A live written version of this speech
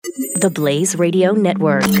The Blaze Radio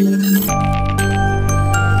Network.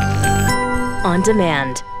 On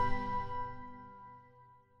demand.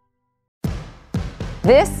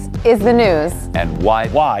 This is the news. And why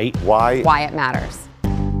It matters.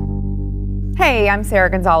 Hey, I'm Sarah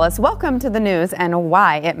Gonzalez. Welcome to the news and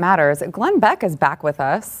why it matters. Glenn Beck is back with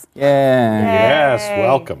us. Yes,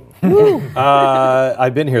 welcome.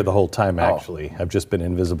 I've been here the whole time, actually. I've just been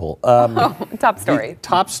invisible. Top story.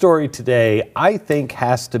 Top story today, I think,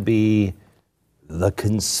 has to be the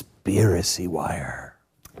conspiracy wire.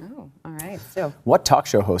 All right, so. What talk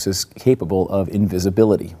show host is capable of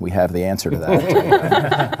invisibility? We have the answer to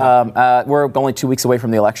that. We're only 2 weeks away from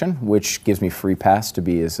the election, which gives me free pass to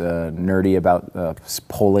be as nerdy about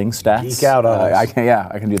polling stats. Geek out on us. I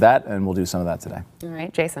can do that, and we'll do some of that today. All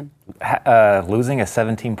right, Jason. Losing a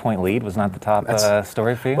 17-point lead was not the top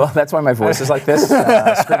story for you? Well, that's why my voice is like this,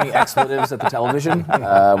 screaming expletives at the television.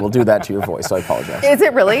 We'll do that to your voice, so I apologize. Is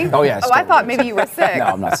it really? Oh, yeah. I thought maybe you were sick. No,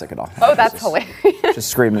 I'm not sick at all. Oh, that's hilarious. Just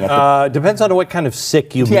screaming at the... Depends on what kind of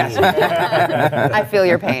sick you mean. Yes. I feel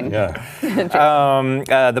your pain. Yeah.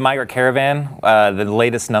 The Migrant Caravan, the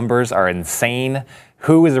latest numbers are insane.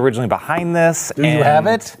 Who is originally behind this? Do you have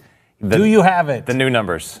it? Do you have it? The new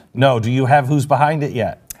numbers. No, do you have who's behind it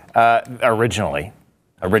yet? Originally.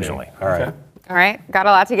 Okay. All right. All right, got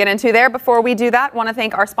a lot to get into there. Before we do that, want to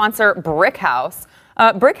thank our sponsor, Brick House.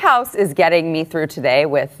 Brick House is getting me through today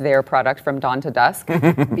with their product from dawn to dusk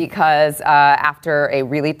because after a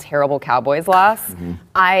really terrible Cowboys loss,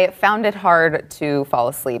 I found it hard to fall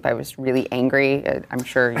asleep. I was really angry. I'm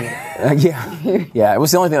sure you... Yeah, it was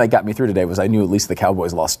the only thing that got me through today was I knew at least the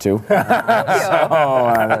Cowboys lost too.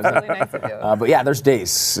 That's really nice of you. But yeah, there's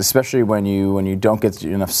days, especially when you don't get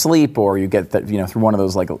enough sleep or you get that, through one of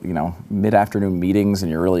those mid-afternoon meetings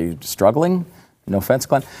and you're really struggling. No offense,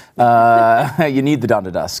 Glenn. You need the dawn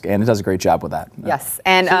to dusk, and it does a great job with that. Yes,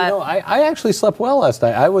 and I actually slept well last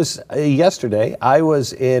night. I was yesterday. I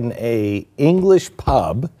was in a English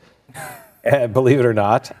pub, believe it or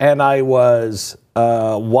not, and I was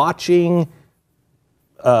watching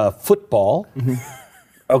football.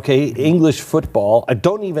 Okay, English football. I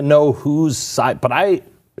don't even know whose side, but I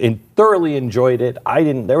thoroughly enjoyed it.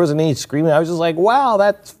 There wasn't any screaming. I was just like, wow,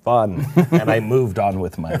 that's fun. And I moved on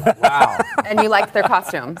with my life. Wow. And you liked their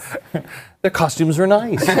costumes. Their costumes are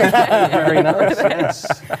nice. Very nice,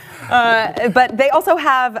 yes. But they also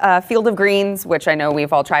have Field of Greens, which I know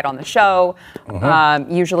we've all tried on the show.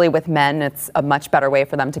 Usually with men, it's a much better way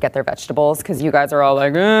for them to get their vegetables because you guys are all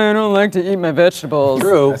like, I don't like to eat my vegetables.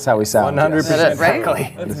 True. That's how we sound. 100%.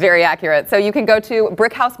 Right? It's very accurate. So you can go to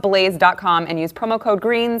brickhouseblaze.com and use promo code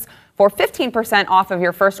GREENS for 15% off of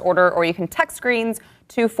your first order, or you can text GREENS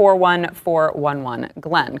to 41411.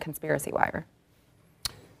 Glenn, Conspiracy Wire.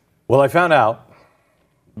 Well, I found out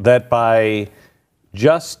that by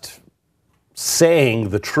just saying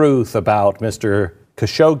the truth about Mr.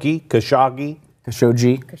 Khashoggi.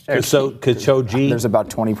 There's about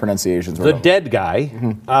 20 pronunciations. The dead guy.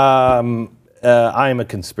 I am a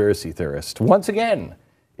conspiracy theorist. Once again,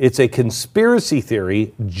 it's a conspiracy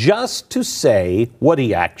theory just to say what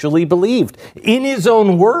he actually believed. In his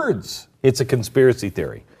own words, it's a conspiracy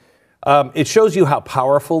theory. It shows you how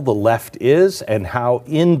powerful the left is and how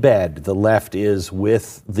in bed the left is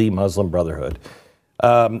with the Muslim Brotherhood.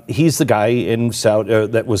 He's the guy in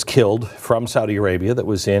that was killed from Saudi Arabia that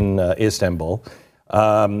was in Istanbul.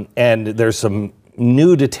 And there's some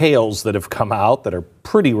new details that have come out that are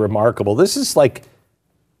pretty remarkable. This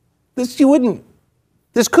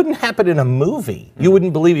couldn't happen in a movie. You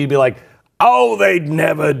wouldn't believe it. You'd be like, oh, they'd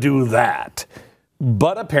never do that.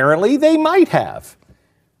 But apparently they might have.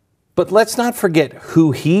 But let's not forget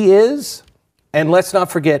who he is, and let's not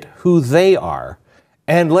forget who they are,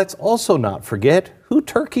 and let's also not forget who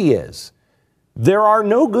Turkey is. There are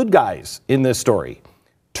no good guys in this story.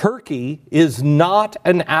 Turkey is not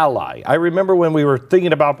an ally. I remember when we were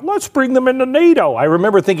thinking about, let's bring them into NATO. I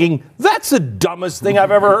remember thinking, that's the dumbest thing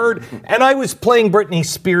I've ever heard. And I was playing Britney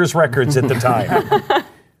Spears records at the time.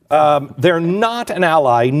 They're not an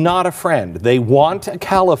ally, not a friend. They want a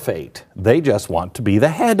caliphate. They just want to be the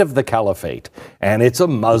head of the caliphate. And it's a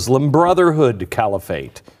Muslim Brotherhood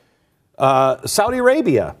caliphate. Saudi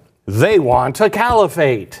Arabia, they want a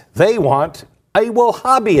caliphate. They want a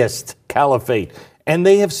Wahhabist caliphate. And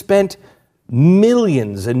they have spent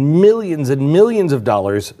millions and millions and millions of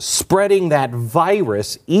dollars spreading that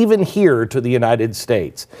virus even here to the United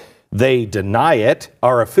States. They deny it.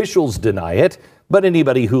 Our officials deny it. But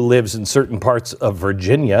anybody who lives in certain parts of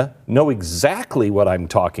Virginia know exactly what I'm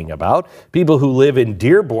talking about. People who live in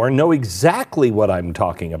Dearborn know exactly what I'm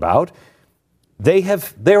talking about. They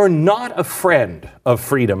are not a friend of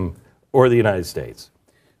freedom or the United States.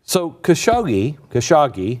 So Khashoggi,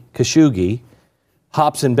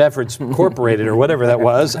 Hops and Beverage Incorporated, or whatever that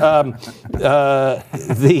was,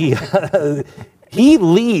 he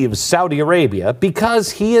leaves Saudi Arabia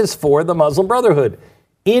because he is for the Muslim Brotherhood.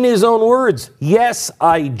 In his own words, yes,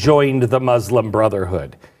 I joined the Muslim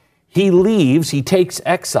Brotherhood. He leaves, he takes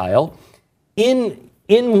exile. In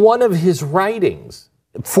one of his writings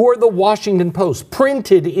for the Washington Post,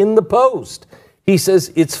 printed in the Post, he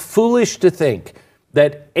says it's foolish to think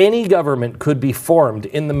that any government could be formed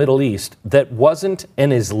in the Middle East that wasn't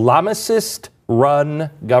an Islamicist-run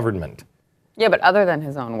government. Yeah, but other than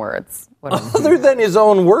his own words. Other than his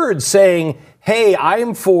own words saying, hey,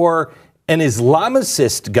 I'm for an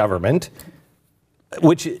Islamicist government,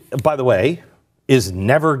 which, by the way, is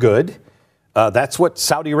never good. That's what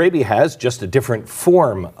Saudi Arabia has, just a different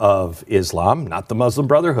form of Islam, not the Muslim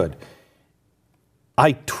Brotherhood.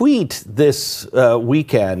 I tweet this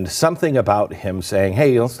weekend something about him saying,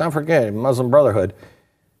 hey, let's not forget Muslim Brotherhood.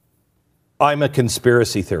 I'm a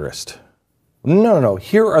conspiracy theorist. No.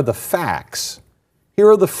 Here are the facts.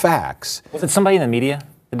 Was it somebody in the media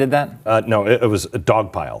that did that? No, it was a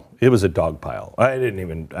dog pile. It was a dog pile. I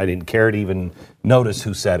didn't care to even notice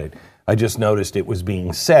who said it. I just noticed it was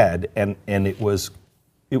being said, and it was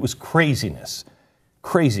craziness.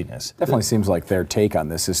 Definitely seems like their take on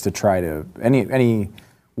this is to try to any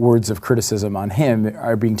words of criticism on him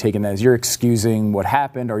are being taken as you're excusing what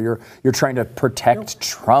happened, or you're trying to protect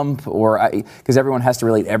Trump, or because everyone has to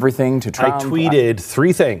relate everything to Trump. I tweeted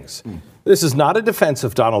three things. This is not a defense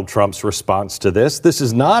of Donald Trump's response to this. This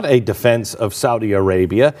is not a defense of Saudi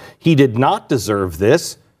Arabia. He did not deserve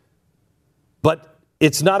this. But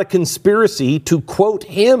it's not a conspiracy to quote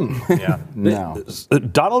him. Yeah. No.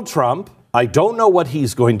 Donald Trump, I don't know what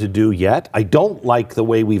he's going to do yet. I don't like the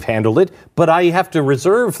way we've handled it, but I have to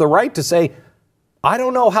reserve the right to say, I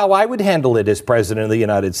don't know how I would handle it as president of the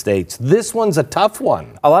United States. This one's a tough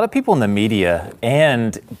one. A lot of people in the media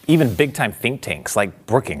and even big-time think tanks like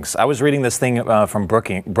Brookings. I was reading this thing from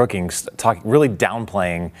Brookings really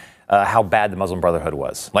downplaying how bad the Muslim Brotherhood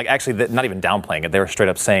was. Like, actually, not even downplaying it. They were straight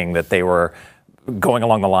up saying that they were going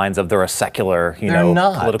along the lines of they're a secular,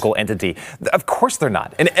 political entity. Of course they're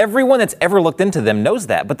not. And everyone that's ever looked into them knows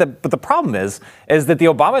that. But the problem is that the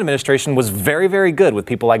Obama administration was very, very good with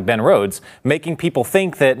people like Ben Rhodes, making people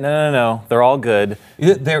think that, no, they're all good.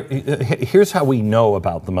 Here's how we know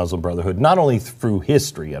about the Muslim Brotherhood, not only through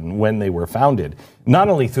history and when they were founded, not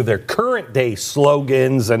only through their current day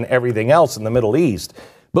slogans and everything else in the Middle East,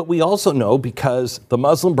 but we also know because the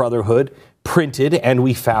Muslim Brotherhood printed, and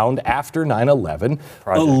we found after 9/11,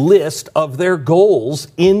 a list of their goals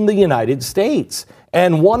in the United States.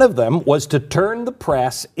 And one of them was to turn the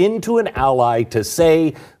press into an ally to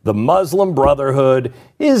say the Muslim Brotherhood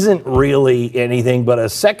isn't really anything but a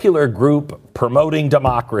secular group promoting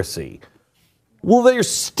democracy. Well, they're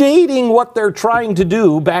stating what they're trying to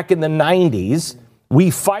do back in the 90s. We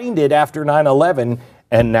find it after 9/11,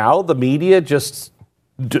 and now the media just...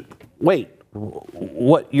 wait,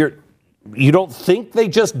 what, you don't think they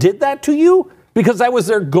just did that to you? Because that was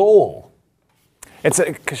their goal. It's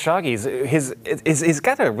Khashoggi's. He's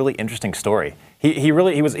got a really interesting story. He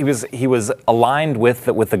was aligned with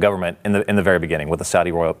the government in the very beginning with the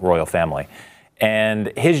Saudi royal family.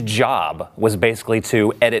 And his job was basically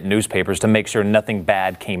to edit newspapers to make sure nothing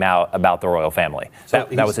bad came out about the royal family. So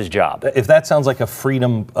that was his job. If that sounds like a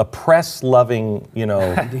press-loving,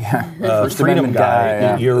 freedom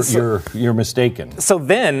guy, you're mistaken. So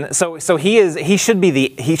he should be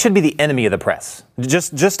the enemy of the press.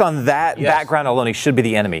 Just on that background alone, he should be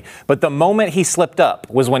the enemy. But the moment he slipped up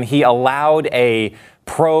was when he allowed a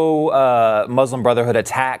pro-Muslim Brotherhood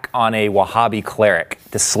attack on a Wahhabi cleric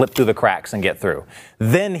to slip through the cracks and get through.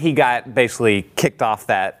 Then he got basically kicked off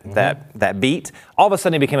that beat. All of a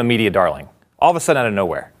sudden he became a media darling. All of a sudden out of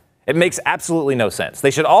nowhere. It makes absolutely no sense.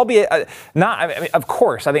 They should all be of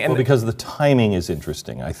course. I think. Well, because the timing is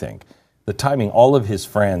interesting, I think. The timing, all of his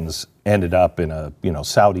friends ended up in a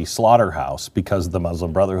Saudi slaughterhouse because of the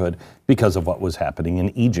Muslim Brotherhood, because of what was happening in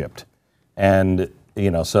Egypt. And,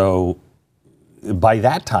 so by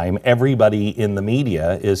that time, everybody in the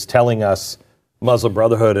media is telling us Muslim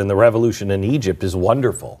Brotherhood and the revolution in Egypt is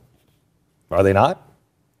wonderful. Are they not?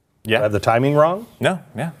 Yeah. Do I have the timing wrong? No,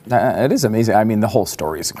 yeah. It is amazing. I mean, the whole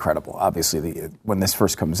story is incredible. Obviously, when this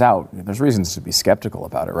first comes out, there's reasons to be skeptical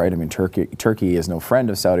about it, right? I mean, Turkey is no friend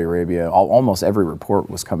of Saudi Arabia. Almost every report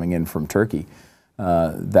was coming in from Turkey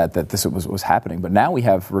that this was happening. But now we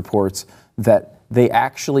have reports that they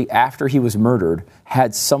actually, after he was murdered,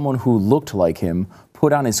 had someone who looked like him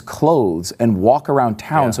put on his clothes and walk around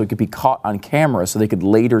town so he could be caught on camera so they could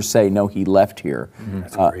later say, no, he left here.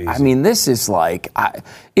 That's crazy. I mean, this is like,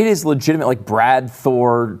 it is legitimate, like Brad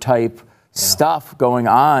Thor type stuff going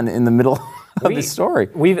on in the middle of the story.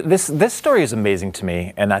 This story is amazing to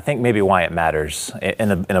me, and I think maybe why it matters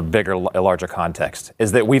in a bigger, a larger context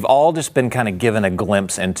is that we've all just been kind of given a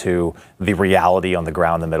glimpse into the reality on the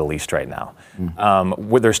ground in the Middle East right now.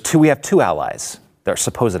 Where we have two allies, they're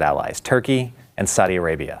supposed allies, Turkey and Saudi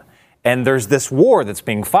Arabia. And there's this war that's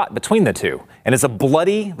being fought between the two. And it's a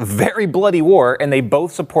bloody, very bloody war, and they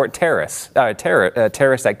both support terrorist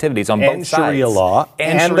activities on both sides. Sharia law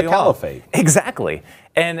and the caliphate. Exactly.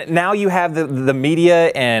 And now you have the media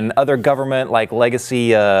and other government like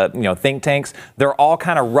legacy think tanks. They're all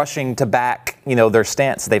kind of rushing to back their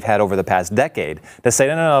stance they've had over the past decade to say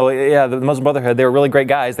no, the Muslim Brotherhood, they were really great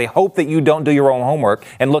guys. They hope that you don't do your own homework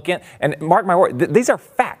and look in and mark my word. These are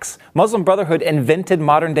facts. Muslim Brotherhood invented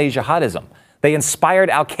modern day jihadism. They inspired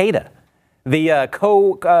Al Qaeda. The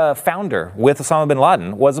co-founder with Osama bin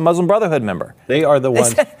Laden was a Muslim Brotherhood member. They are the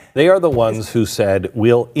ones. They are the ones who said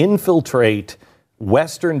we'll infiltrate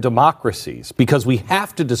Western democracies because we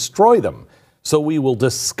have to destroy them. So we will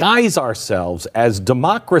disguise ourselves as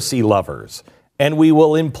democracy lovers and we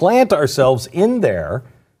will implant ourselves in there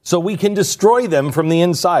so we can destroy them from the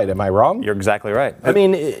inside. Am I wrong? You're exactly right. I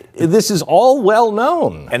mean, this is all well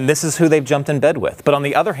known. And this is who they've jumped in bed with. But on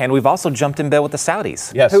the other hand, we've also jumped in bed with the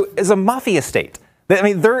Saudis, who is a mafia state. I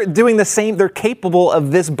mean, they're doing the same. They're capable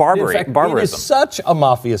of this barbarism. It is such a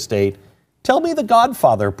mafia state. Tell me the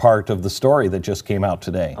Godfather part of the story that just came out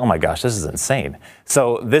today. Oh my gosh, this is insane.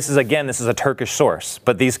 So this is a Turkish source,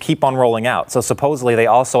 but these keep on rolling out. So supposedly they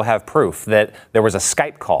also have proof that there was a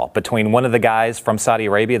Skype call between one of the guys from Saudi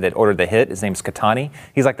Arabia that ordered the hit. His name's Qahtani.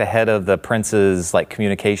 He's like the head of the prince's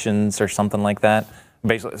communications or something like that.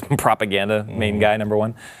 Basically propaganda main guy, number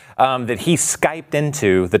one. That he Skyped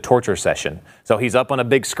into the torture session. So he's up on a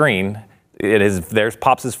big screen. There's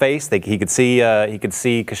Pops' face. He could see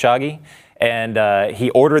Khashoggi. And he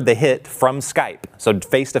ordered the hit from Skype. So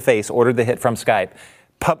face-to-face, ordered the hit from Skype.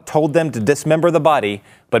 Told them to dismember the body,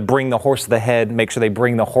 but bring the horse of the head, make sure they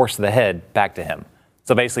bring the horse of the head back to him.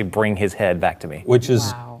 So basically bring his head back to me. Which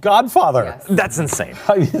is Godfather. Yes. That's insane.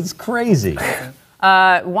 It's crazy.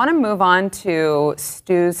 Want to move on to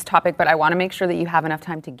Stu's topic, but I want to make sure that you have enough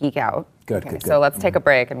time to geek out. Good. So let's take a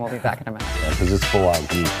break, and we'll be back in a minute. Because it's full on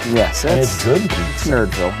geek. Yes, And it's good geek. It's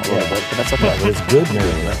Nerdville a little bit, but that's okay. But it's good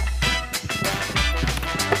nerdville.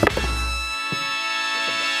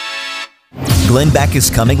 Glenn Beck is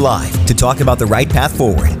coming live to talk about the right path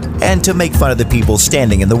forward and to make fun of the people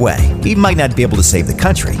standing in the way. He might not be able to save the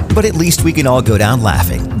country, but at least we can all go down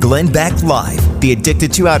laughing. Glenn Beck Live, the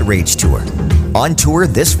Addicted to Outrage Tour. On tour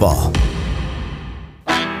this fall.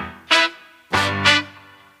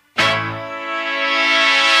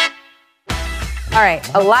 All right,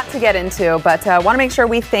 a lot to get into, but I want to make sure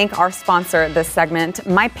we thank our sponsor this segment,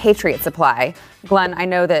 My Patriot Supply. Glenn, I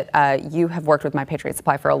know that you have worked with My Patriot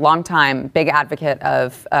Supply for a long time, big advocate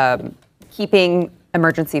of keeping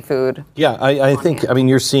emergency food. Yeah, I think,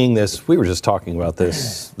 you're seeing this. We were just talking about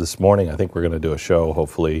this morning. I think we're going to do a show,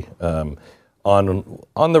 hopefully, on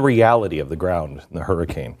the reality of the ground in the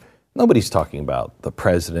hurricane. Nobody's talking about the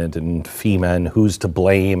president and FEMA and who's to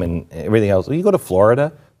blame and everything else. When you go to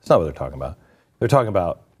Florida, that's not what they're talking about. They're talking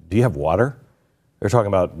about, do you have water? They're talking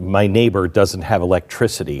about, my neighbor doesn't have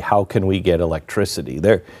electricity. How can we get electricity?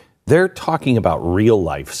 They're talking about real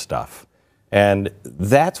life stuff. And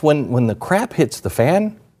that's when the crap hits the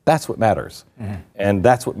fan, that's what matters. Mm-hmm. And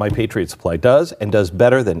that's what My Patriot Supply does, and does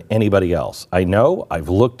better than anybody else. I know, I've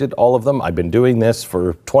looked at all of them. I've been doing this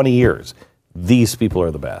for 20 years. These people are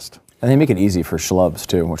the best. And they make it easy for schlubs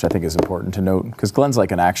too, which I think is important to note. Because Glenn's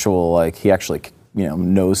like an actual, he actually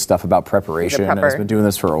knows stuff about preparation and has been doing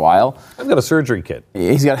this for a while. I've got a surgery kit.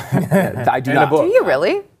 He's got, I do not. A book. Do you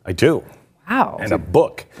really? I do. Wow. And a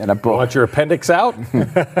book. Want your appendix out?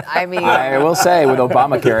 I will say, with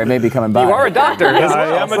Obamacare, it may be coming by. You are a doctor.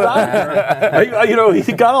 I am a doctor.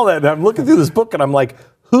 He got all that. And I'm looking through this book and I'm like,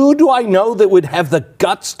 who do I know that would have the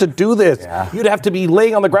guts to do this? Yeah. You'd have to be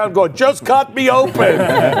laying on the ground going, just cut me open.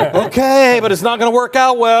 Okay, but it's not going to work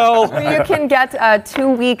out well. You can get 2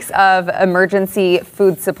 weeks of emergency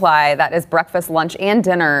food supply. That is breakfast, lunch, and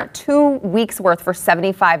dinner. 2 weeks worth for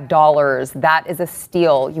 $75. That is a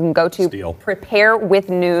steal. You can go to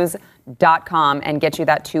preparewithnews.com and get you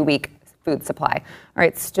that 2 week food supply. All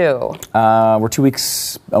right, Stu. We're 2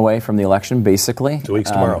 weeks away from the election, basically. 2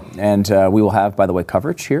 weeks tomorrow. And we will have, by the way,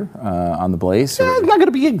 coverage here on The Blaze. Yeah, it's not going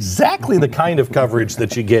to be exactly the kind of coverage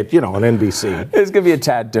that you get, on NBC. It's going to be a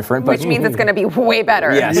tad different. Which means it's going to be way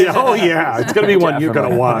better. Yes. Yeah, oh, yeah. It's going to be one you're going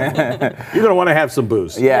to want. You're going to want to have some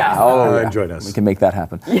booze. Yeah. And join us. We can make that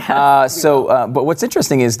happen. Yes, but what's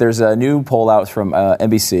interesting is there's a new poll out from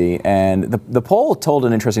NBC, and the poll told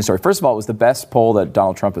an interesting story. First of all, it was the best poll that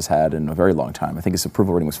Donald Trump has had in a very long time. I think his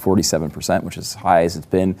approval rating was 47%, which is as high as it's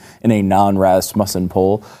been in a non-Rasmussen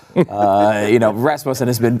poll. Rasmussen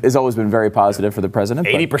has always been very positive for the president.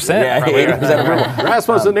 80%. Yeah, 80% approval.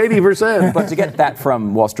 Rasmussen, 80%. But to get that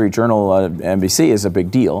from Wall Street Journal, NBC is a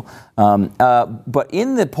big deal. But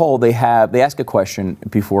in the poll, they ask a question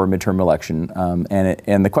before a midterm election,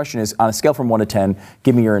 and the question is, on a scale from 1 to 10,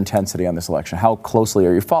 give me your intensity on this election. How closely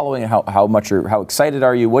are you following it? How excited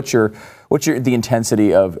are you? What's the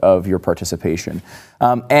intensity of your participation?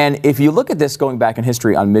 And if you look at this going back in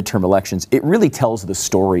history on midterm elections, it really tells the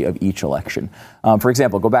story of each election. For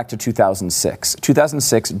example, go back to 2006.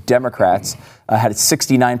 2006, Democrats had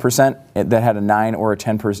 69% that had a 9 or a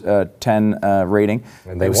 10 rating.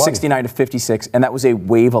 And they it was won. 69 to 56, and that was a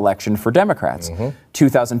wave election for Democrats.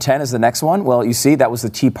 2010 is the next one. Well, you see, that was the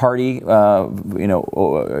Tea Party,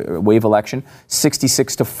 wave election.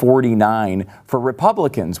 66 to 49 for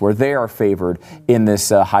Republicans, where they are favored in this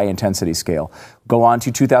high intensity scale. Go on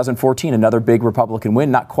to 2014, another big Republican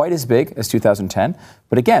win, not quite as big as 2010,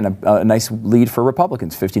 but again, a nice lead for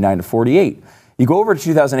Republicans, 59 to 48. You go over to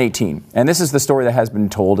 2018, and this is the story that has been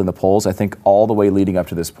told in the polls, I think, all the way leading up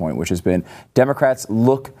to this point, which has been Democrats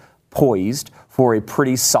look poised for a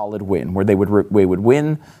pretty solid win, where they would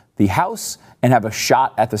win the House and have a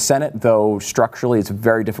shot at the Senate, though structurally it's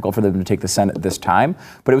very difficult for them to take the Senate this time.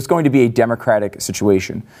 But it was going to be a Democratic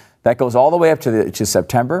situation. That goes all the way up to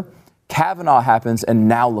September. Kavanaugh happens, and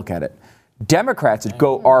now look at it. Democrats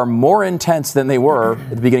are more intense than they were at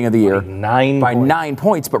the beginning of the year by 9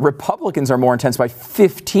 points, but Republicans are more intense by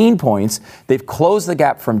 15 points. They've closed the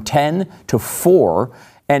gap from 10 to 4.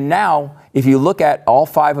 And now, if you look at all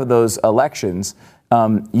 5 of those elections,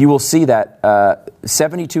 you will see that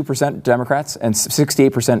 72% Democrats and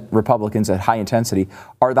 68% Republicans at high intensity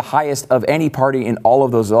are the highest of any party in all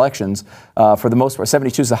of those elections. For the most part,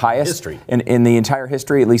 72 is the highest in the entire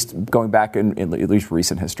history, at least going back in at least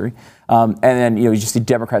recent history. And then you just see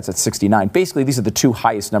Democrats at 69. Basically, these are the 2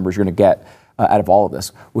 highest numbers you're going to get out of all of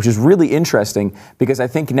this, which is really interesting because I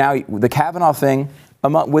think now the Kavanaugh thing,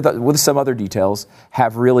 with some other details,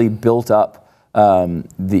 have really built up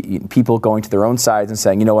the people going to their own sides and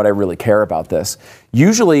saying, you know what, I really care about this.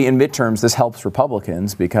 Usually in midterms, this helps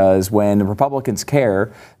Republicans because when the Republicans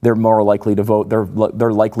care, they're more likely to vote.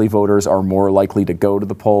 Their likely voters are more likely to go to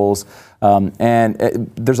the polls.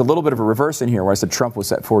 There's a little bit of a reverse in here where I said Trump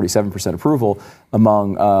was at 47% approval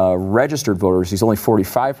among registered voters. He's only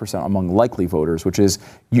 45% among likely voters, which is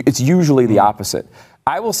it's usually the opposite.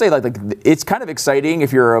 I will say, like it's kind of exciting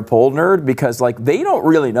if you're a poll nerd because, they don't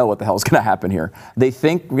really know what the hell is going to happen here. They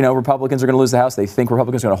think, Republicans are going to lose the House. They think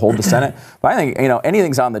Republicans are going to hold the Senate. But I think,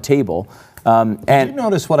 anything's on the table. Did you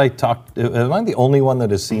notice what I talked? Am I the only one that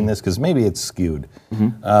has seen this? Because maybe it's skewed.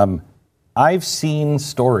 I've seen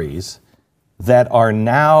stories that are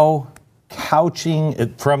now couching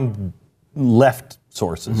it from left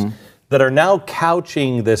sources. That are now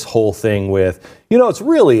couching this whole thing with, it's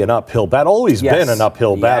really an uphill battle. Always been an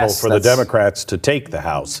uphill battle for the Democrats to take the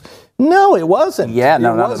House. No, it wasn't. Yeah,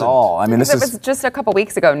 no, not at all. I mean, it was just a couple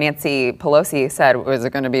weeks ago. Nancy Pelosi said, "Was it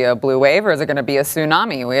going to be a blue wave or is it going to be a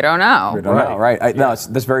tsunami? We don't know." We don't know, right? No,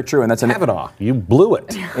 that's very true, and that's Kavanaugh. You blew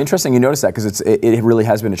it. Interesting, you notice that because it really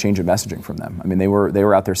has been a change of messaging from them. I mean, they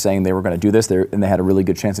were out there saying they were going to do this, and they had a really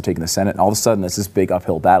good chance of taking the Senate, and all of a sudden, it's this big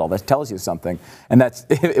uphill battle. That tells you something, and that's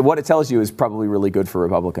what it tells you is probably really good for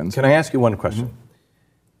Republicans. Can I ask you one question?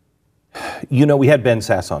 We had Ben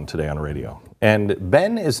Sass on today on radio, and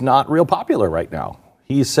Ben is not real popular right now.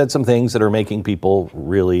 He's said some things that are making people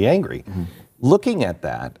really angry. Looking at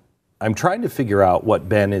that, I'm trying to figure out what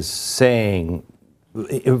Ben is saying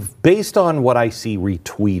based on what I see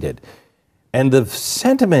retweeted. And the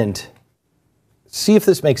sentiment, see if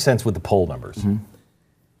this makes sense with the poll numbers.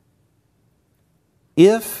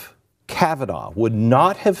 If Kavanaugh would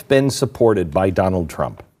not have been supported by Donald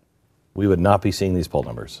Trump, we would not be seeing these poll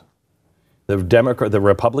numbers. The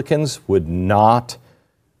Republicans would not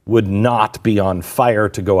be on fire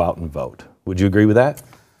to go out and vote. Would you agree with that?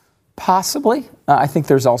 Possibly. I think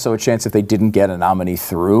there's also a chance if they didn't get a nominee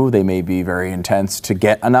through, they may be very intense to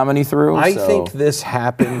get a nominee through. I think this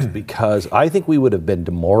happened because I think we would have been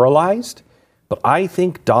demoralized, but I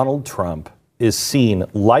think Donald Trump is seen,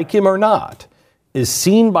 like him or not, is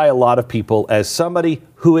seen by a lot of people as somebody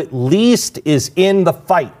who at least is in the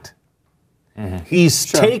fight. He's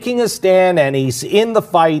taking a stand and he's in the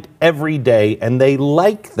fight every day, and they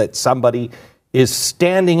like that somebody is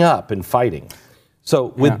standing up and fighting.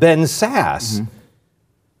 So with Ben Sass,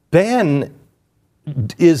 Ben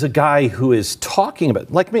is a guy who is talking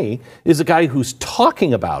about, like me, is a guy who's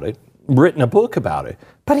talking about it, written a book about it,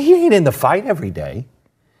 but he ain't in the fight every day.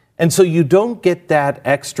 And so you don't get that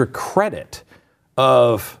extra credit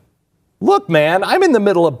of, look, man, I'm in the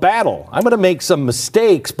middle of battle. I'm going to make some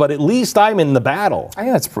mistakes, but at least I'm in the battle. I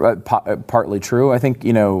think that's partly true. I think,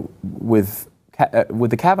 with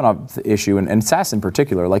the Kavanaugh issue and Sass in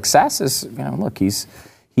particular, like Sass is, look,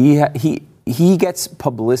 he gets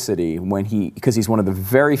publicity because he's one of the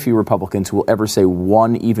very few Republicans who will ever say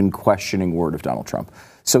one even questioning word of Donald Trump.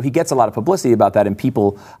 So he gets a lot of publicity about that, and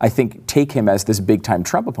people, I think, take him as this big-time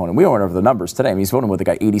Trump opponent. We don't know the numbers today. I mean, he's voting with the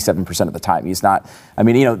guy 87% of the time. He's not. I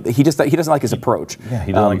mean, he doesn't like his approach. Yeah,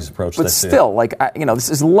 he doesn't like his approach. But still,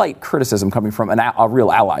 this is light criticism coming from a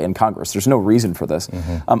real ally in Congress. There's no reason for this.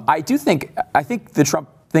 I think the Trump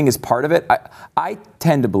thing is part of it. I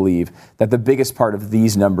tend to believe that the biggest part of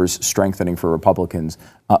these numbers strengthening for Republicans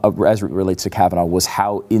as it relates to Kavanaugh was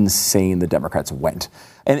how insane the Democrats went.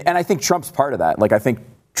 And I think Trump's part of that. Like, I think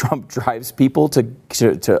Trump drives people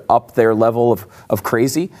to up their level of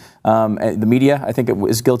crazy. And the media, I think,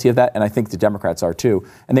 is guilty of that, and I think the Democrats are too.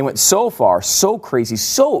 And they went so far, so crazy,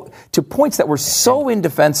 to points that were so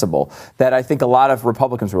indefensible that I think a lot of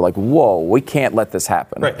Republicans were like, "Whoa, we can't let this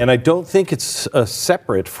happen." Right, and I don't think it's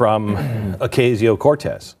separate from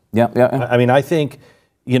Ocasio-Cortez. Yeah. I mean, I think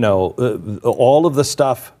all of the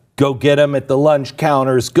stuff. Go get them at the lunch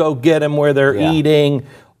counters. Go get them where they're eating.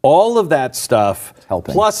 All of that stuff,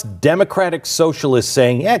 plus Democratic socialists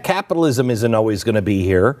saying, capitalism isn't always going to be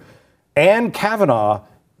here. And Kavanaugh,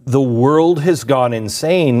 the world has gone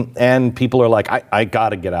insane, and people are like, I got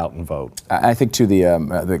to get out and vote. I think, too,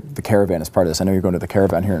 the Caravan is part of this. I know you're going to the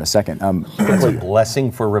Caravan here in a second. It's a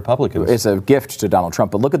blessing for Republicans. It's a gift to Donald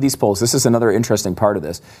Trump. But look at these polls. This is another interesting part of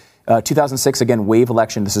this. 2006, again, wave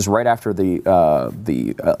election. This is right after the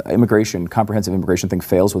comprehensive immigration thing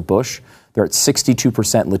fails with Bush. They're at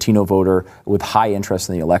 62% Latino voter with high interest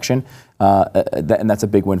in the election. And that's a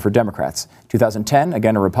big win for Democrats. 2010,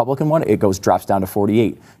 again, a Republican one. It drops down to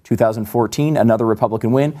 48. 2014, another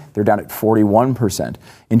Republican win. They're down at 41%.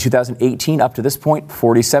 In 2018, up to this point,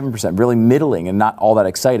 47%. Really middling and not all that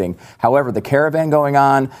exciting. However, the Caravan going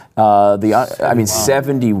on,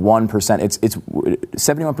 71%. It's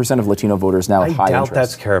 71% of Latino voters now have high interest. I doubt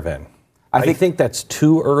that's Caravan. I think that's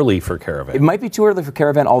too early for Caravan. It might be too early for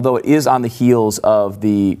Caravan, although it is on the heels of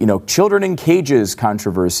the children in cages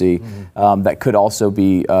controversy that could also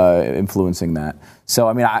be influencing that. So,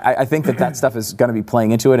 I mean, I think that stuff is going to be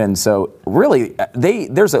playing into it. And so, really,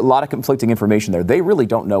 there's a lot of conflicting information there. They really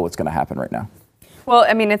don't know what's going to happen right now. Well,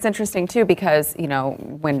 I mean, it's interesting, too, because,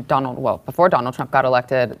 before Donald Trump got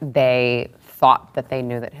elected, they thought that they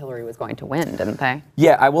knew that Hillary was going to win, didn't they?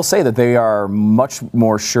 Yeah, I will say that they are much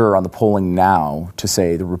more sure on the polling now to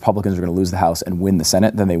say the Republicans are going to lose the House and win the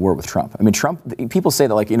Senate than they were with Trump. I mean, Trump, people say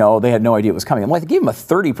that, they had no idea it was coming. I'm like, they gave him a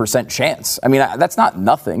 30% chance. I mean, that's not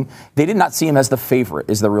nothing. They did not see him as the favorite,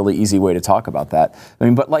 is the really easy way to talk about that. I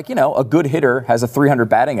mean, but a good hitter has a 300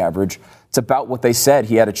 batting average. It's about what they said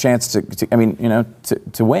he had a chance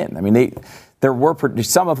to win. I mean, there were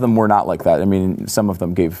some of them were not like that. I mean, some of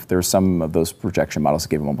those projection models that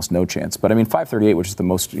gave him almost no chance. But I mean, 538, which is the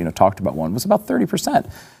most talked about one, was about 30%.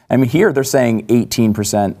 I mean, here they're saying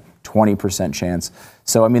 18%, 20% chance.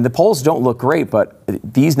 So I mean, the polls don't look great, but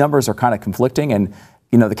these numbers are kind of conflicting. And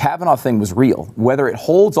the Kavanaugh thing was real. Whether it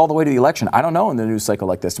holds all the way to the election, I don't know in the news cycle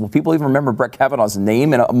like this. Will people even remember Brett Kavanaugh's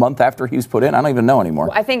name in a month after he was put in? I don't even know anymore.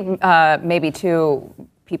 Well, I think maybe too.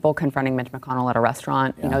 People confronting Mitch McConnell at a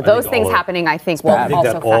restaurant, those things happening, I think will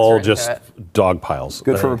also factor all into just it. Dog piles.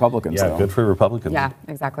 Good for Republicans. Yeah, good for Republicans. Yeah,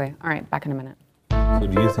 exactly. All right, back in a minute. So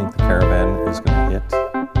do you think the Caravan is going to hit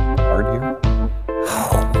hard here?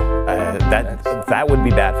 That would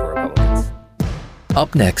be bad for Republicans.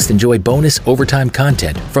 Up next, enjoy bonus overtime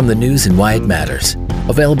content from the news and why it matters.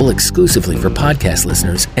 Available exclusively for podcast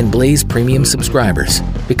listeners and Blaze Premium subscribers.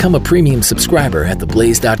 Become a premium subscriber at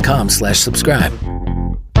theblaze.com/subscribe.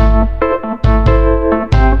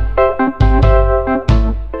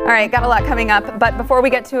 All right, got a lot coming up, but before we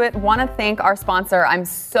get to it, want to thank our sponsor. I'm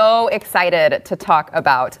so excited to talk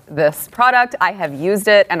about this product. I have used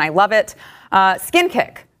it and I love it. Skin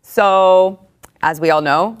Kick. So, as we all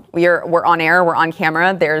know, we're on air, we're on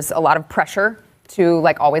camera. There's a lot of pressure to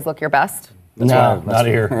always look your best No, not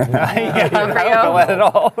here. For you? Not at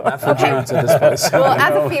all. Not for Jews at this place. Well,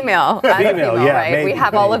 as a female, yeah, right? maybe, we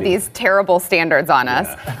have all of maybe. these terrible standards on us.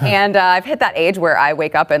 And I've hit that age where I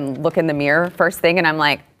wake up and look in the mirror first thing and I'm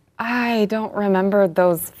like, I don't remember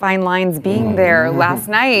those fine lines being there last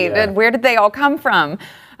night. Yeah. Where did they all come from?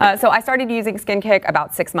 So I started using Skin Kick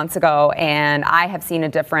about 6 months ago, and I have seen a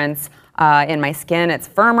difference in my skin. It's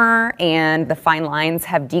firmer, and the fine lines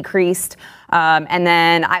have decreased. And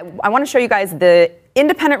then I want to show you guys the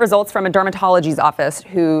independent results from a dermatology's office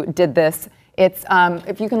who did this. It's,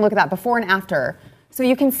 if you can look at that before and after. So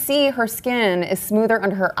you can see her skin is smoother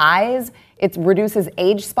under her eyes. It reduces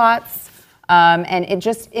age spots. And it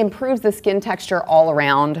just improves the skin texture all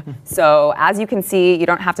around. So as you can see, you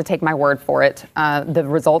don't have to take my word for it. The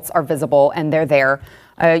results are visible and they're there.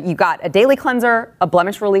 You got a daily cleanser, a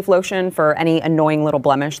blemish relief lotion for any annoying little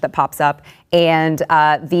blemish that pops up, and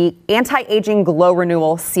the anti-aging glow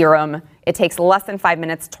renewal serum. It takes less than 5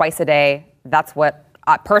 minutes twice a day. That's what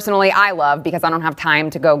personally I love, because I don't have time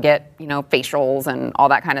to go get, facials and all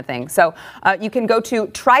that kind of thing. So you can go to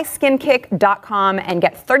tryskinkick.com and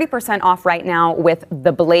get 30% off right now with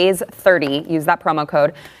the Blaze30. Use that promo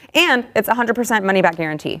code. And it's 100% money back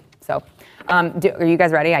guarantee. So are you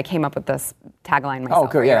guys ready? I came up with this tagline myself.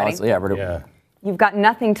 Oh, cool. Yeah, we're doing. Yeah. You've got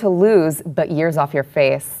nothing to lose but years off your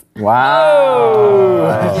face.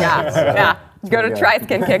 Wow. Yeah. Go to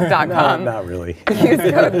tryskinkick.com. Not really. Use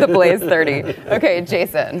code TheBlaze30. Okay,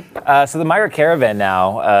 Jason. So the Migrant Caravan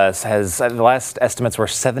now has, the last estimates were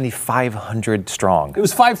 7,500 strong. It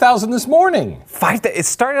was 5,000 this morning. It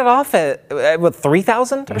started off at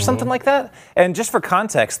 3,000 or something like that. And just for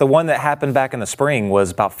context, the one that happened back in the spring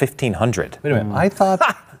was about 1,500. Wait a minute.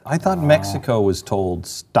 I thought Mexico was told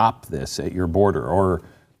stop this at your border, or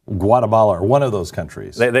Guatemala, or one of those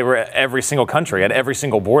countries. They were at every single country, at every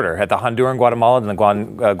single border, at the Honduran Guatemala and the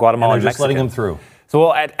Guatemala and just Mexico. letting them through.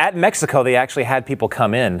 So at Mexico, they actually had people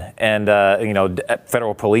come in and,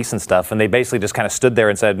 federal police and stuff, and they basically just kind of stood there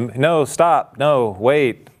and said, no, stop, no,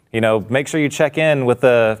 wait, make sure you check in with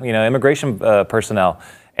the, immigration personnel.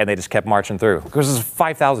 And they just kept marching through. Because there's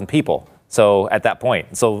 5,000 people, so at that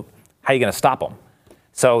point. So how are you going to stop them?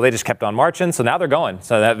 So they just kept on marching. So now they're going.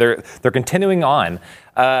 So they're continuing on.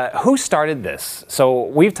 Who started this? So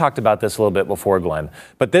we've talked about this a little bit before, Glenn.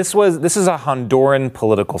 But this is a Honduran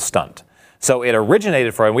political stunt. So it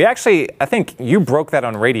originated from, I think you broke that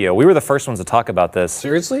on radio. We were the first ones to talk about this.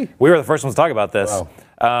 Seriously? We were the first ones to talk about this. Wow.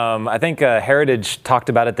 I think Heritage talked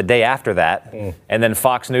about it the day after that. And then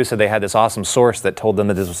Fox News said they had this awesome source that told them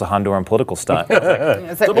that this was a Honduran political stunt. I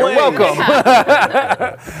was like, You're welcome.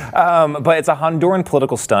 but it's a Honduran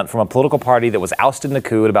political stunt from a political party that was ousted in a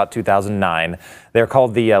coup in about 2009. They're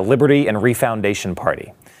called the Liberty and Refoundation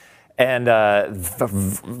Party. And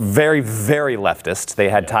very, very leftist. They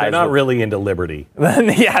had ties. They're not really into liberty.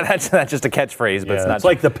 Yeah, that's just a catchphrase, but it's not. It's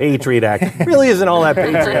like the Patriot Act. It really isn't all that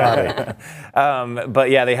patriotic. But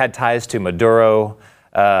yeah, they had ties to Maduro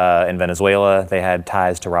in Venezuela. They had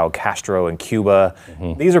ties to Raul Castro in Cuba.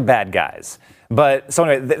 These are bad guys. But so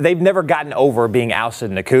anyway, they've never gotten over being ousted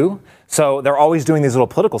in a coup. So they're always doing these little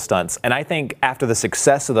political stunts. And I think after the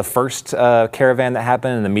success of the first caravan that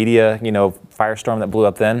happened and the media, firestorm that blew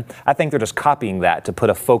up then, I think they're just copying that to put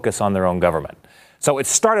a focus on their own government. So it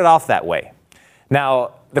started off that way.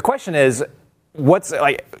 Now, the question is,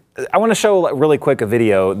 I want to show really quick a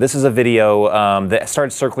video. This is a video that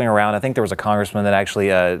started circling around. I think there was a congressman that actually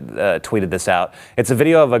tweeted this out. It's a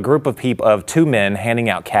video of a group of people, of two men handing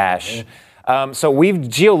out cash. So we've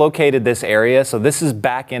geolocated this area. So this is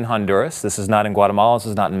back in Honduras. This is not in Guatemala. This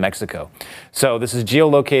is not in Mexico. So this is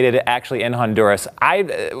geolocated actually in Honduras.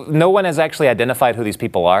 No one has actually identified who these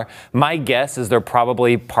people are. My guess is they're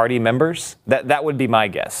probably party members. That would be my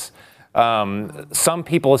guess. Some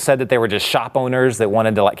people have said that they were just shop owners that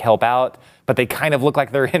wanted to help out, but they kind of look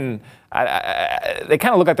like they're in. They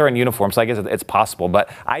kind of look like they're in uniform. So I guess it's possible. But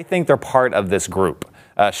I think they're part of this group.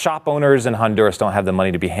 Shop owners in Honduras don't have the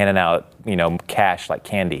money to be handing out, cash like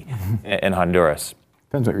candy in Honduras.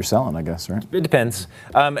 Depends what you're selling, I guess, right? It depends.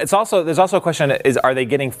 There's also a question: are they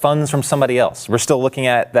getting funds from somebody else? We're still looking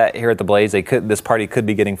at that here at the Blaze. This party could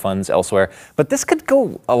be getting funds elsewhere, but this could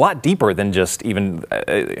go a lot deeper than just even.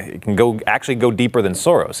 It can go deeper than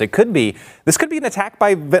Soros. This could be an attack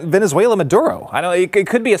by Venezuela Maduro. I know it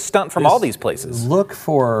could be a stunt from all these places.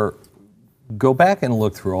 Go back and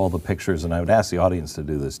look through all the pictures, and I would ask the audience to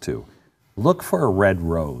do this too. Look for a red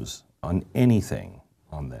rose on anything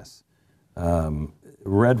on this.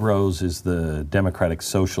 Red Rose is the Democratic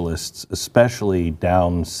Socialists, especially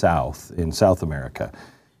down south in South America.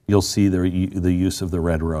 You'll see the use of the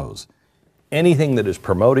red rose. Anything that is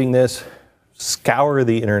promoting this, scour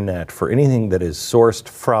the internet for anything that is sourced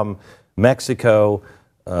from Mexico,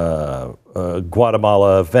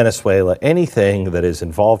 Guatemala, Venezuela, anything that is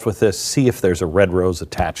involved with this, see if there's a red rose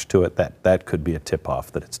attached to it. That could be a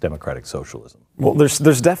tip-off that it's democratic socialism. Well,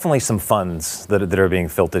 there's definitely some funds that are being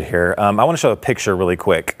filtered here. I want to show a picture really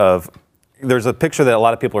quick of. There's a picture that a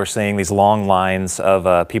lot of people are seeing, these long lines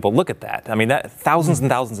of people. Look at that. I mean, that thousands and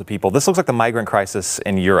thousands of people. This looks like the migrant crisis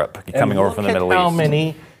in Europe coming over from the Middle East. How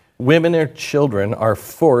many women or children are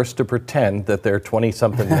forced to pretend that they're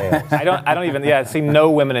 20-something males? I don't even see no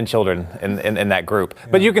women and children in that group. Yeah.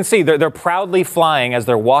 But you can see they're proudly flying as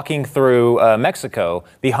they're walking through Mexico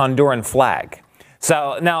the Honduran flag.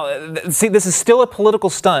 So now, see, this is still a political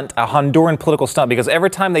stunt, a Honduran political stunt, because every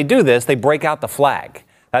time they do this, they break out the flag.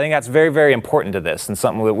 I think that's very, very important to this and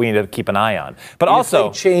something that we need to keep an eye on. But also,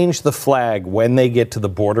 if they change the flag when they get to the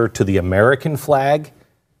border to the American flag,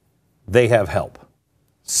 they have help.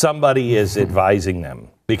 Somebody is advising them,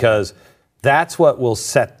 because that's what will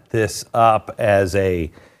set this up as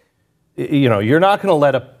you're not going to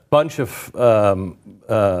let a bunch of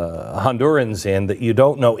Hondurans in that you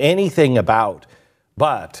don't know anything about.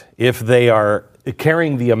 But if they are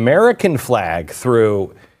carrying the American flag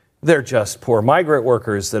through, they're just poor migrant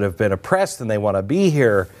workers that have been oppressed and they want to be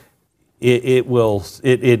here.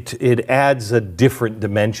 It adds a different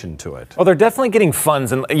dimension to it. Well, they're definitely getting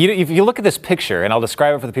funds. And if you look at this picture, and I'll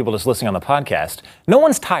describe it for the people just listening on the podcast, no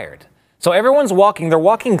one's tired. So everyone's walking. They're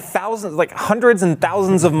walking thousands, like hundreds and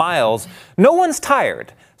thousands of miles. No one's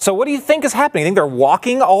tired. So what do you think is happening? You think they're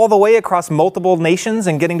walking all the way across multiple nations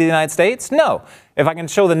and getting to the United States? No. If I can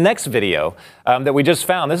show the next video that we just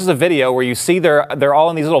found. This is a video where you see they're all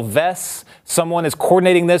in these little vests. Someone is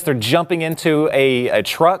coordinating this. They're jumping into a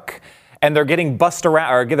truck, and they're getting bussed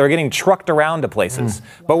around, or they're getting trucked around to places.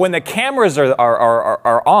 But when the cameras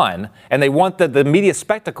are on, and they want the media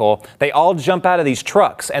spectacle, they all jump out of these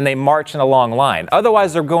trucks, and they march in a long line.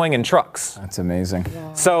 Otherwise, they're going in trucks. That's amazing.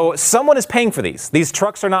 Yeah. So someone is paying for these. These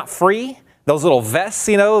trucks are not free. Those little vests,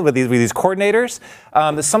 with these coordinators.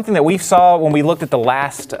 There's something that we saw when we looked at the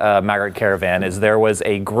last Migrant Caravan, is there was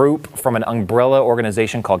a group from an umbrella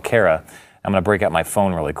organization called Caravan. I'm going to break out my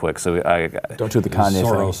phone really quick. So don't do the Kanye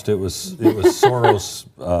thing. It was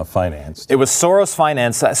Soros financed. It was Soros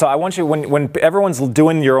financed. So I want you, when everyone's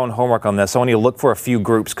doing your own homework on this, I want you to look for a few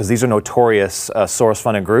groups, because these are notorious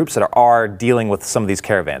Soros-funded groups that are dealing with some of these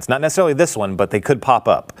caravans. Not necessarily this one, but they could pop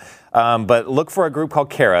up. But look for a group called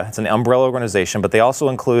CARA. It's an umbrella organization, but they also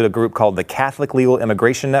include a group called the Catholic Legal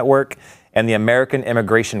Immigration Network and the American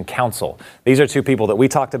Immigration Council. These are two people that we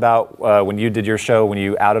talked about when you did your show, when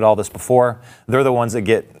you outed all this before. They're the ones that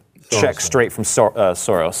get checks straight from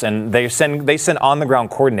Soros. And they send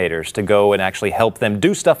on-the-ground coordinators to go and actually help them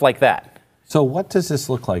do stuff like that. So what does this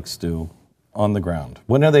look like, Stu, on the ground?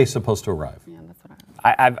 When are they supposed to arrive? Yeah, that's what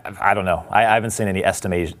I don't know. I haven't seen any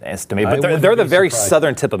estimate, but they're the very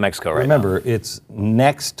southern tip of Mexico right now. Remember, it's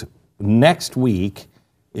next week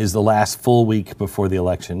is the last full week before the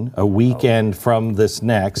election, a weekend from this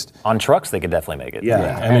next. On trucks, they could definitely make it.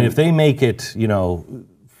 Yeah. I mean, if they make it,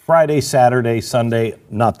 Friday, Saturday, Sunday,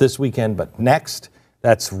 not this weekend, but next,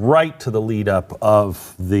 that's right to the lead up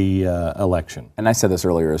of the election. And I said this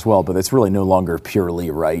earlier as well, but it's really no longer purely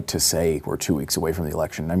right to say we're 2 weeks away from the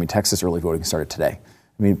election. I mean, Texas early voting started today.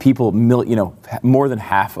 I mean, people, more than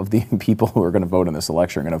half of the people who are going to vote in this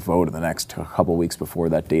election are going to vote in the next couple weeks before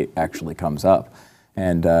that date actually comes up.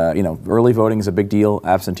 And, early voting is a big deal.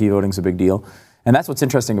 Absentee voting is a big deal. And that's what's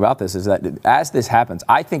interesting about this, is that as this happens,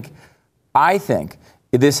 I think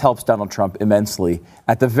this helps Donald Trump immensely,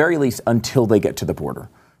 at the very least until they get to the border,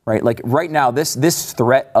 right? Like right now, this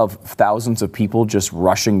threat of thousands of people just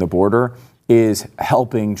rushing the border is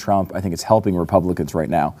helping Trump. I think it's helping Republicans right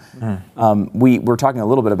now. We were talking a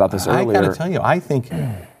little bit about this earlier. I got to tell you, I think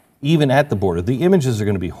even at the border, the images are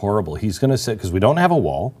going to be horrible. He's going to say, because we don't have a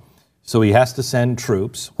wall, so he has to send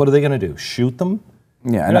troops. What are they going to do? Shoot them?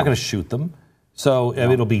 Yeah, they're not going to shoot them. So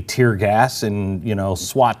it'll be tear gas and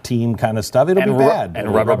SWAT team kind of stuff. It'll be bad.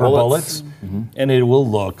 And rubber bullets. Mm-hmm. And it will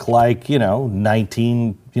look like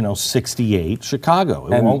 1968 Chicago.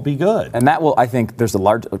 It won't be good. And that will, I think, there's a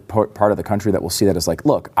large part of the country that will see that as like,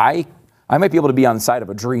 look, I might be able to be on the side of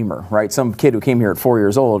a dreamer, right? Some kid who came here at 4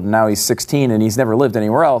 years old and now he's 16 and he's never lived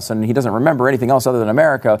anywhere else and he doesn't remember anything else other than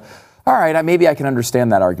America. All right, maybe I can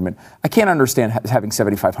understand that argument. I can't understand having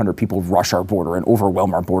 7,500 people rush our border and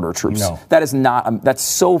overwhelm our border troops. No. That is not, that's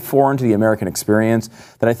so foreign to the American experience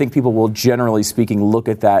that I think people will, generally speaking, look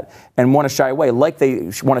at that and want to shy away, like they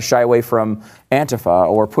want to shy away from Antifa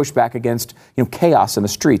or push back against chaos in the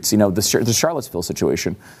streets, the Charlottesville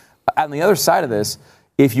situation. On the other side of this,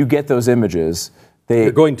 if you get those images,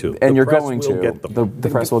 You're going to. And The press will get them. The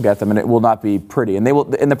press will get them, and it will not be pretty. And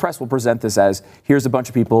the press will present this as, here's a bunch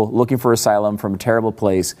of people looking for asylum from a terrible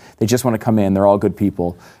place. They just want to come in. They're all good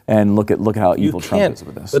people. And look at how evil Trump is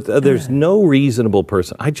with this. But there's no reasonable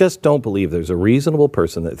person. I just don't believe there's a reasonable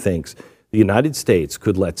person that thinks the United States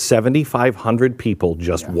could let 7,500 people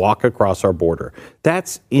just walk across our border.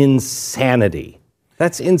 That's insanity.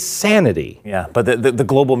 That's insanity. Yeah, but the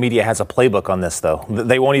global media has a playbook on this, though.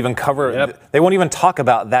 They won't even cover. They won't even talk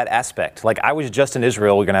about that aspect. Like, I was just in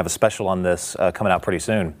Israel. We're going to have a special on this coming out pretty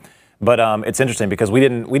soon. But it's interesting because we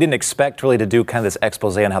didn't expect really to do kind of this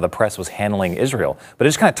expose on how the press was handling Israel. But it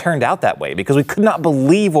just kind of turned out that way because we could not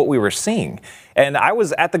believe what we were seeing. And I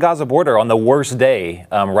was at the Gaza border on the worst day,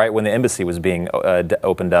 right when the embassy was being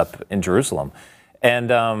opened up in Jerusalem, and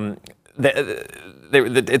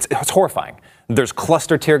it's horrifying. There's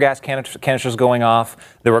cluster tear gas canisters going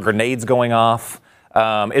off. There were grenades going off.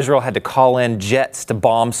 Israel had to call in jets to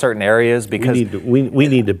bomb certain areas because we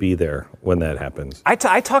need to be there when that happens. I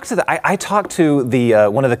talked to the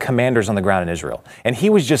one of the commanders on the ground in Israel, and he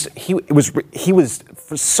was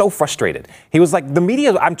so frustrated. He was like, the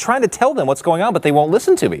media, I'm trying to tell them what's going on, but they won't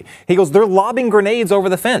listen to me. He goes, they're lobbing grenades over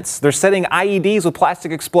the fence. They're setting IEDs with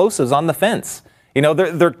plastic explosives on the fence. You know,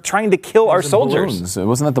 they're trying to kill our soldiers. Balloons.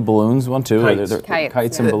 Wasn't that the balloons one too?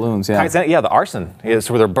 Kites and balloons. Yeah. Kites, the arson is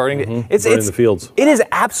where they're burning. It's the fields. It is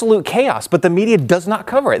absolute chaos, but the media does not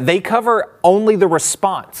cover it. They cover only the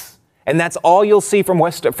response, and that's all you'll see from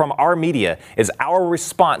our media is our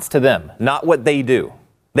response to them, not what they do.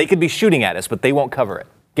 They could be shooting at us, but they won't cover it.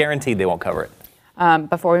 Guaranteed, they won't cover it.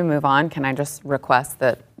 Before we move on, can I just request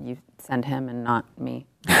that you send him and not me?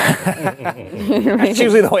 That's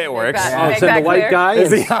usually the way it works. Send the white guy?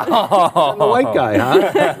 Send the white guy,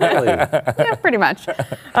 huh? Really? Yeah, pretty much. All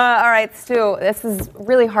right, Stu, this is a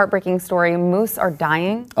really heartbreaking story. Moose are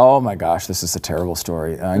dying. Oh my gosh, this is a terrible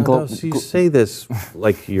story. You say this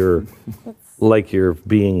like you're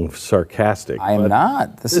being sarcastic. I am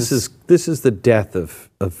not. This is the death of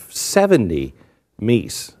 70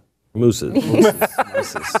 mooses,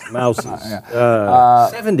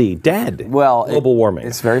 70 dead. Well, global warming.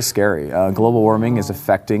 It's very scary. Global warming is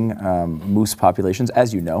affecting moose populations.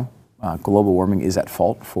 As you know, global warming is at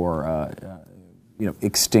fault for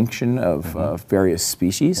extinction of various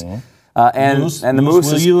species. Moose, the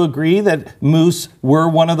moose. Will you agree that moose were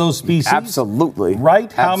one of those species? Absolutely.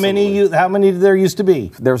 Right? Absolutely. How many there used to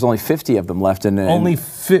be? There was only 50 of them left in only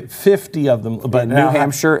 50 of them. But New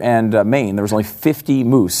Hampshire and Maine, there was only 50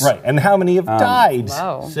 moose. Right. And how many have died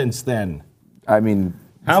since then? I mean,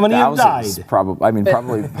 how many have died?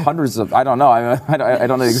 Probably hundreds of. I don't know. I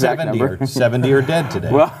don't know the exact number. 70 are dead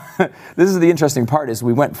today. Well, this is the interesting part: is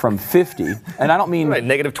we went from 50, and I don't mean right,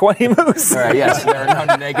 negative 20 moose. All right, yes, there are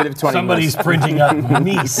no negative 20. Somebody's printing up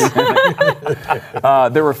meese.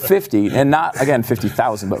 There were 50, and not again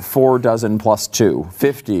 50,000, but 4 dozen plus 2,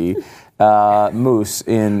 50 moose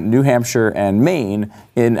in New Hampshire and Maine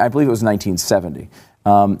in, I believe it was 1970.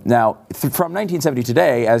 Now, from 1970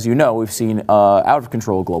 today, as you know, we've seen out of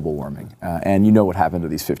control global warming. And you know what happened to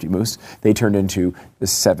these 50 moose. They turned into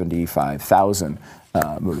 75,000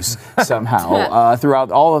 moose somehow.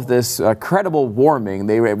 Throughout all of this credible warming,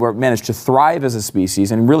 they were managed to thrive as a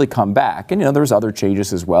species and really come back. And, there's other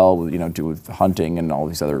changes as well, do with hunting and all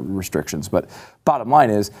these other restrictions. But bottom line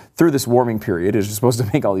is, through this warming period, which is supposed to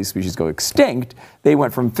make all these species go extinct, they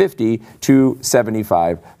went from 50 to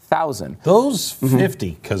 75,000. Those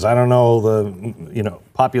 50, because I don't know the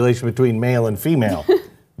population between male and female.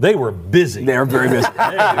 They were busy. They were very busy. It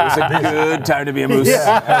was a good time to be a moose.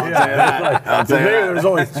 I'll tell you that. There was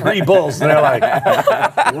only 3 bulls. And they're like,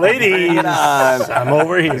 ladies, I'm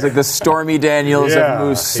over here. It's like the Stormy Daniels of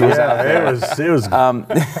moose. Was out there. It was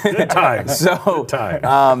good times. Good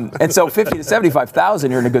times. And so 50 to 75,000,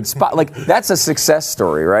 you're in a good spot. Like, that's a success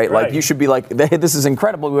story, right? Like, you should be like, this is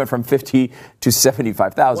incredible. We went from 50 to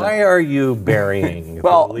 75,000. Why are you burying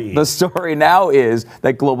the lead? The story now is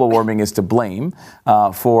that global warming is to blame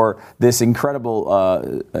for this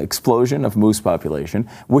incredible explosion of moose population,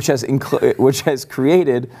 which has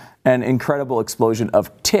created an incredible explosion of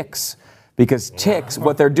ticks. Because ticks,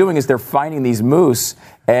 what they're doing is they're finding these moose,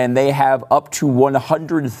 and they have up to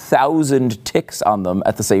 100,000 ticks on them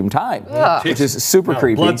at the same time, which is super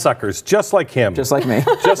creepy. Bloodsuckers, just like him. Just like me.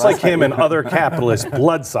 Just like him and other capitalists,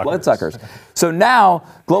 bloodsuckers. Bloodsuckers. So now,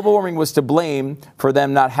 global warming was to blame for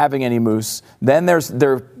them not having any moose. Then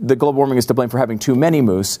the global warming is to blame for having too many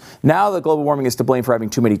moose. Now the global warming is to blame for having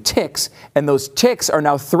too many ticks, and those ticks are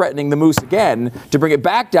now threatening the moose again to bring it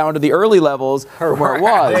back down to the early levels from where it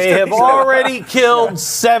was. They have already killed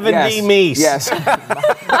 70 meese. Yes.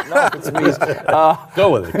 No, it's Mies.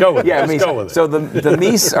 Go with it. Go with it. Yeah, Just go with it. So the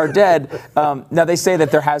Mies are dead. Now they say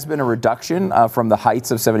that there has been a reduction from the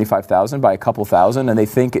heights of 75,000 by a couple thousand, and they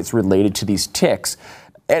think it's related to these ticks.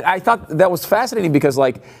 And I thought that was fascinating because,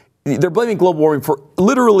 like, they're blaming global warming for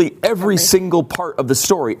literally every single part of the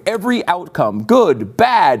story. Every outcome, good,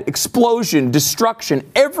 bad, explosion, destruction,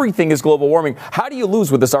 everything is global warming. How do you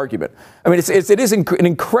lose with this argument? I mean, it is an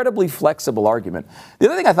incredibly flexible argument. The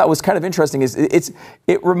other thing I thought was kind of interesting is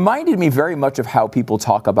it reminded me very much of how people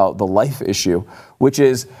talk about the life issue, which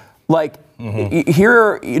is like,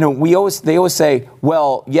 here, they always say,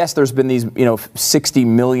 well, yes, there's been these, 60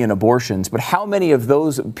 million abortions, but how many of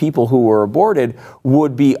those people who were aborted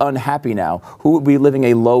would be unhappy now? Who would be living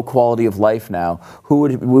a low quality of life now? Who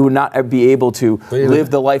would not be able to live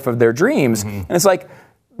the life of their dreams? And it's like,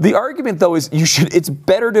 the argument, though, is it's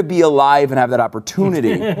better to be alive and have that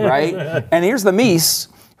opportunity, right? And here's the Mies,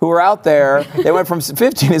 who are out there. They went from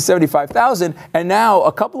 15 to 75,000, and now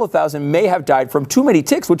a couple of thousand may have died from too many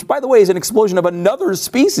ticks, which, by the way, is an explosion of another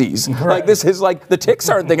species. Right. Like, this is like, the ticks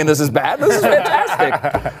aren't thinking this is bad. This is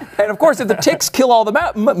fantastic. And of course, if the ticks kill all the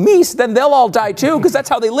Mies, then they'll all die too, because that's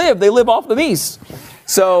how they live. They live off the Mies.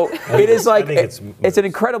 So it is like, it's an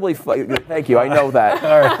incredibly, thank you, I know that.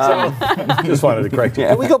 All right, so just wanted to correct you.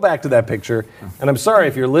 Can we go back to that picture? And I'm sorry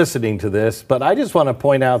if you're listening to this, but I just want to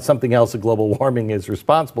point out something else that global warming is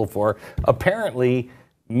responsible for. Apparently,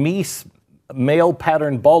 Mies male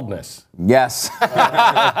pattern baldness. Yes.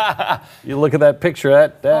 You look at that picture,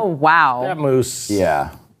 that oh, wow. That moose.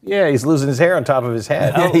 Yeah. Yeah, he's losing his hair on top of his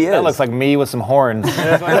head. Yeah, he is. That looks like me with some horns.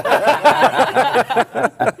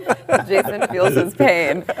 Jason feels his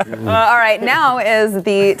pain. All right, now is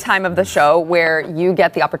the time of the show where you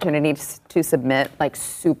get the opportunity to submit like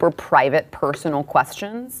super private, personal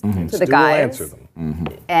questions to the guys. We'll answer them.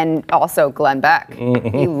 And also Glenn Beck.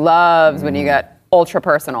 He loves when you get ultra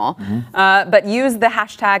personal. But use the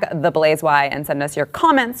hashtag #TheBlazeY and send us your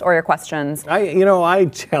comments or your questions. I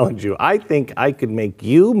challenge you. I think I could make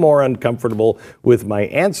you more uncomfortable with my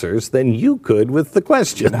answers than you could with the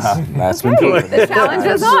questions. That's been good. The challenge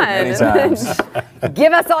is on. Anytime.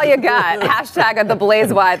 Give us all you got. Hashtag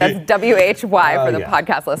 #TheBlazeY. That's WHY for the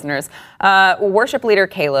podcast listeners. Worship leader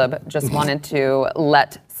Caleb just wanted to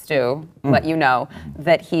let you know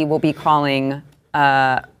that he will be calling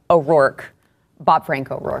O'Rourke Bob Frank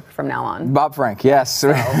O'Rourke from now on. Bob Frank, yes.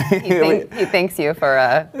 So he thanks you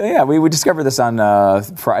for... Yeah, we discovered this on, I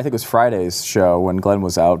think it was Friday's show when Glenn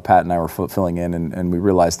was out. Pat and I were filling in, and we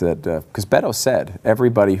realized that, because Beto said,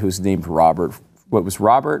 everybody who's named Robert,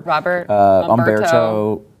 Robert,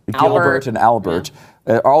 Umberto, Gilbert, and Albert,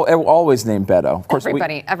 always named Beto. Of course,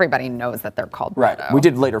 everybody knows that they're called right. Beto. We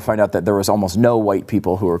did later find out that there was almost no white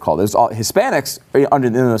people who were called. There's Hispanics,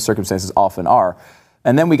 in those circumstances, often are.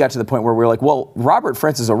 And then we got to the point where we were like, well, Robert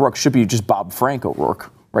Francis O'Rourke should be just Bob Frank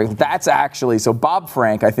O'Rourke, right? That's actually, so Bob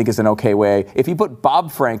Frank, I think, is an okay way. If you put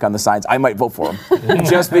Bob Frank on the signs, I might vote for him.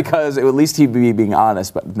 Just because at least he'd be being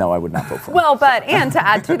honest, but no, I would not vote for him. Well, and to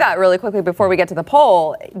add to that really quickly before we get to the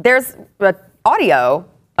poll, there's audio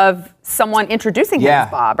of someone introducing him as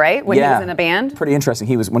Bob, right? When he was in a band? Pretty interesting.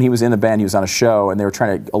 When he was in a band, he was on a show, and they were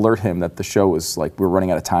trying to alert him that the show was like, we were running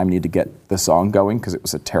out of time, need to get the song going, because it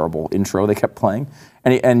was a terrible intro they kept playing.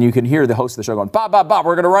 And you can hear the host of the show going, Bob,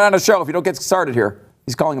 we're going to run out of show if you don't get started here.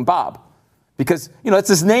 He's calling him Bob. Because, it's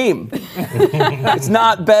his name. It's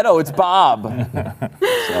not Beto, it's Bob.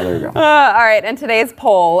 So there you go. All right, and today's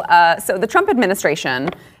poll. So the Trump administration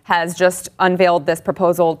has just unveiled this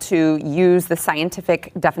proposal to use the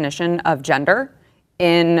scientific definition of gender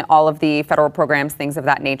in all of the federal programs, things of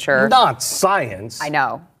that nature. Not science. I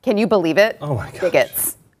know. Can you believe it? Oh, my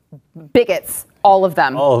gosh. Bigots. All of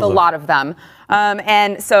them. A lot of them.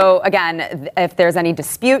 And so, again, if there's any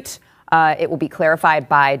dispute, it will be clarified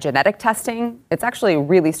by genetic testing. It's actually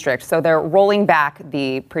really strict. So they're rolling back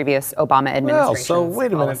the previous Obama administration's so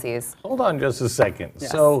wait a policies. minute. Hold on just a second. Yes.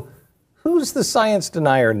 So who's the science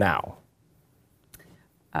denier now?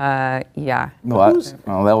 Yeah. Well, they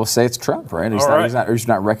will say it's Trump, right? He's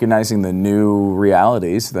not recognizing the new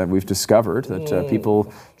realities that we've discovered,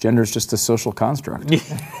 that gender is just a social construct.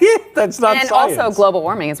 That's not and science. Also, global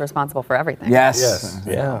warming is responsible for everything. Yes.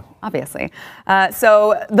 Yeah. Obviously.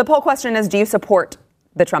 So the poll question is, do you support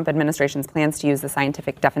the Trump administration's plans to use the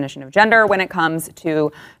scientific definition of gender when it comes to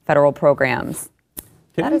federal programs?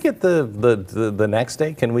 Can we get the next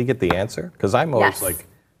day? Can we get the answer? Because I'm always like,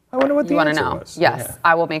 I wonder what the answer was. Yes, Yeah.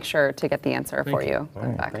 I will make sure to get the answer for you. All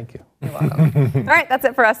right, thank you. You're welcome. All right, that's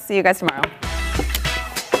it for us. See you guys tomorrow.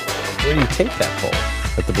 Where do you take that poll?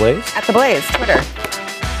 At the Blaze? At the Blaze, Twitter.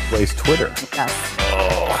 Blaze Twitter. Yes.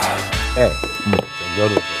 Hey, so go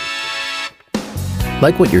to the Blaze.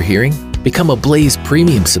 Like what you're hearing? Become a Blaze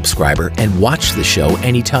Premium subscriber and watch the show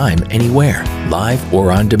anytime, anywhere, live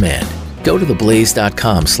or on demand. Go to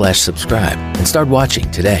theblaze.com/subscribe and start watching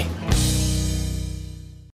today.